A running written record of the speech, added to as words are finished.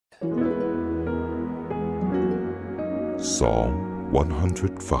Psalm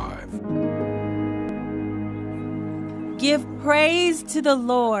 105. Give praise to the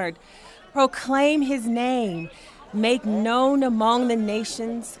Lord. Proclaim his name. Make known among the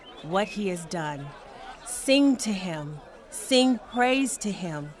nations what he has done. Sing to him. Sing praise to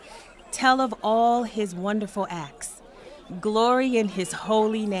him. Tell of all his wonderful acts. Glory in his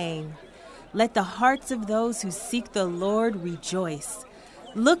holy name. Let the hearts of those who seek the Lord rejoice.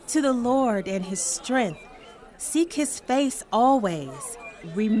 Look to the Lord and his strength. Seek his face always.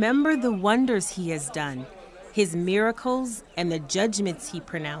 Remember the wonders he has done, his miracles and the judgments he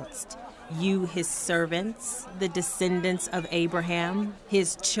pronounced. You, his servants, the descendants of Abraham,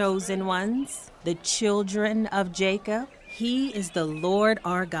 his chosen ones, the children of Jacob. He is the Lord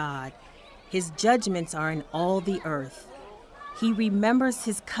our God. His judgments are in all the earth. He remembers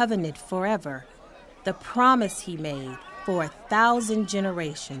his covenant forever, the promise he made for 1,000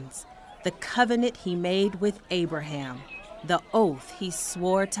 generations, the covenant he made with Abraham, the oath he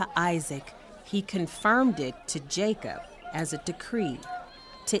swore to Isaac. He confirmed it to Jacob as a decree,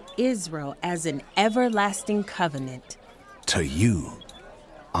 to Israel as an everlasting covenant. To you,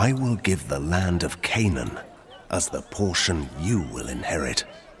 I will give the land of Canaan as the portion you will inherit.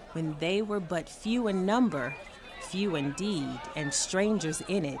 When they were but few in number, few indeed, and strangers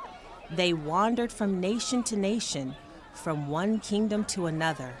in it, they wandered from nation to nation, from one kingdom to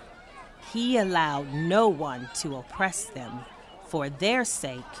another. He allowed no one to oppress them. For their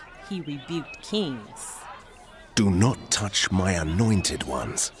sake, he rebuked kings. Do not touch my anointed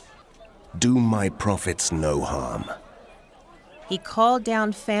ones. Do my prophets no harm. He called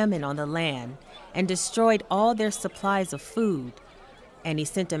down famine on the land and destroyed all their supplies of food. And he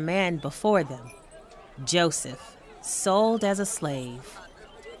sent a man before them, Joseph, sold as a slave.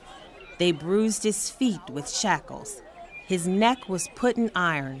 They bruised his feet with shackles. His neck was put in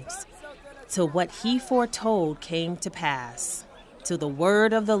irons, till what he foretold came to pass, till the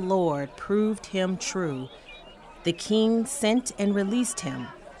word of the Lord proved him true. The king sent and released him.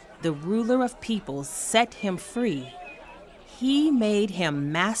 The ruler of peoples set him free. He made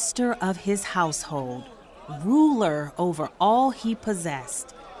him master of his household, ruler over all he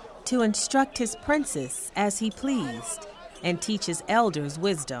possessed, to instruct his princes as he pleased, and teach his elders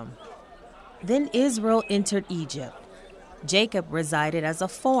wisdom. Then Israel entered Egypt. Jacob resided as a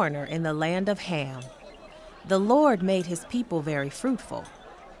foreigner in the land of Ham. The Lord made his people very fruitful.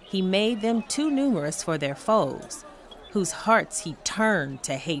 He made them too numerous for their foes, whose hearts he turned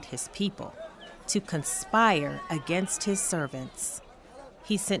to hate his people, to conspire against his servants.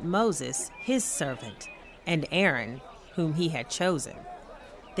 He sent Moses, his servant, and Aaron, whom he had chosen.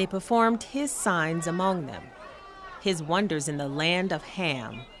 They performed his signs among them, his wonders in the land of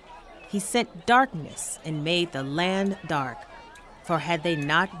Ham. He sent darkness and made the land dark, for had they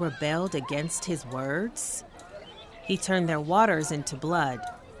not rebelled against his words? He turned their waters into blood,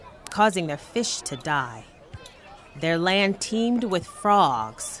 causing their fish to die. Their land teemed with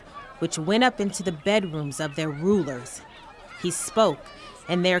frogs, which went up into the bedrooms of their rulers. He spoke,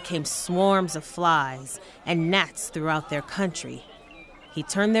 and there came swarms of flies and gnats throughout their country. He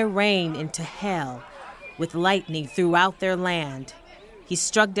turned their rain into hail, with lightning throughout their land. He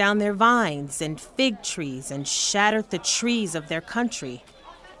struck down their vines and fig trees and shattered the trees of their country.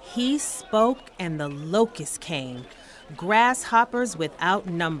 He spoke, and the locusts came, grasshoppers without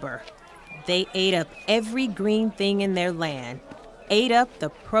number. They ate up every green thing in their land, ate up the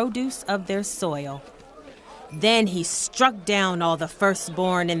produce of their soil. Then he struck down all the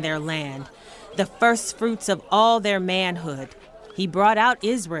firstborn in their land, the first fruits of all their manhood. He brought out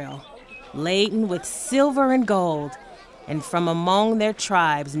Israel, laden with silver and gold, and from among their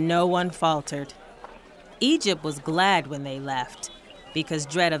tribes no one faltered. Egypt was glad when they left, because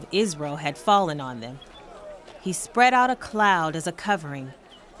dread of Israel had fallen on them. He spread out a cloud as a covering,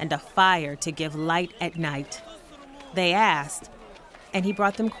 and a fire to give light at night. They asked, and he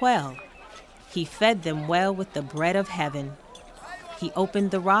brought them quail. He fed them well with the bread of heaven. He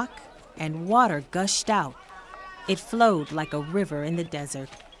opened the rock, and water gushed out. It flowed like a river in the desert.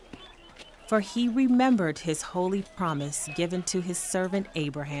 For he remembered his holy promise given to his servant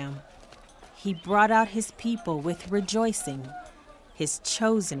Abraham. He brought out his people with rejoicing, his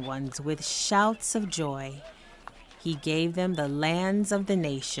chosen ones with shouts of joy. He gave them the lands of the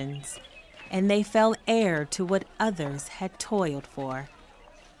nations, and they fell heir to what others had toiled for,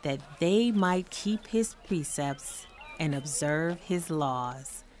 that they might keep his precepts and observe his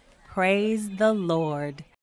laws. Praise the Lord.